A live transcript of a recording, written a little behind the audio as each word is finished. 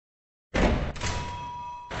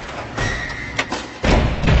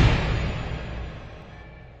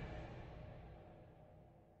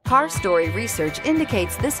Car Story research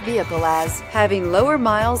indicates this vehicle as having lower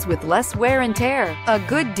miles with less wear and tear, a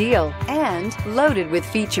good deal, and loaded with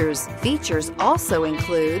features. Features also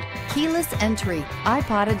include keyless entry,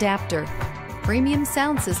 iPod adapter, premium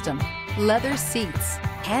sound system, leather seats,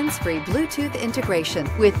 hands-free Bluetooth integration.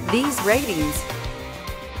 With these ratings,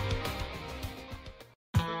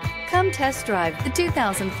 come test drive the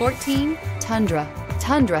 2014 Tundra.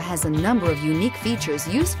 Tundra has a number of unique features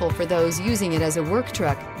useful for those using it as a work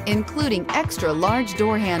truck, including extra large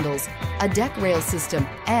door handles, a deck rail system,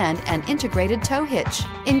 and an integrated tow hitch.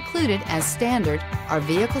 Included as standard are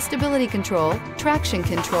vehicle stability control, traction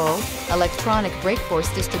control, electronic brake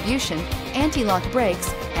force distribution, anti-lock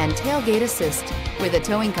brakes, and tailgate assist. With a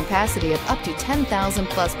towing capacity of up to 10,000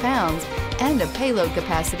 plus pounds and a payload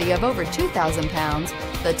capacity of over 2,000 pounds,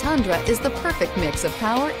 the Tundra is the perfect mix of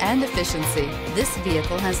power and efficiency. This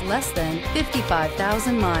vehicle has less than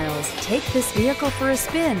 55,000 miles. Take this vehicle for a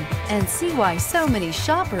spin and see why so many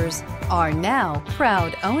shoppers are now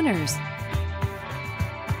proud owners.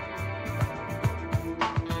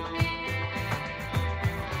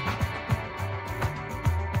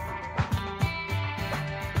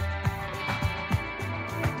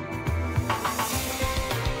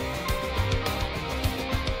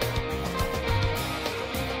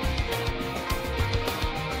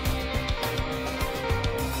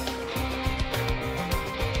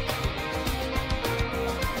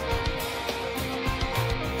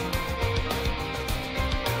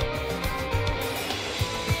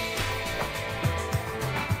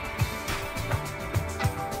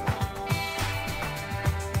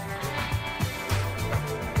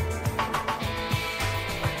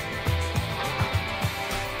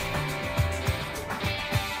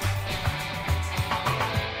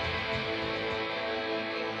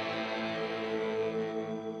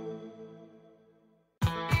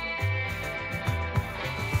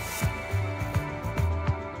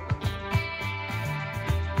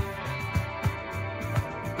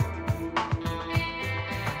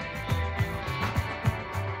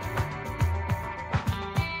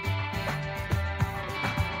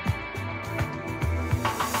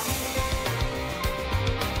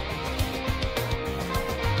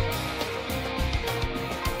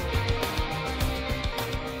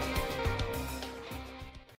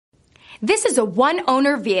 This is a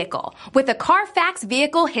one-owner vehicle with a Carfax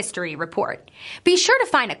Vehicle History Report. Be sure to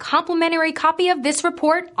find a complimentary copy of this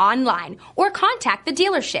report online or contact the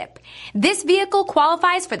dealership. This vehicle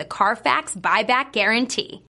qualifies for the Carfax Buyback Guarantee.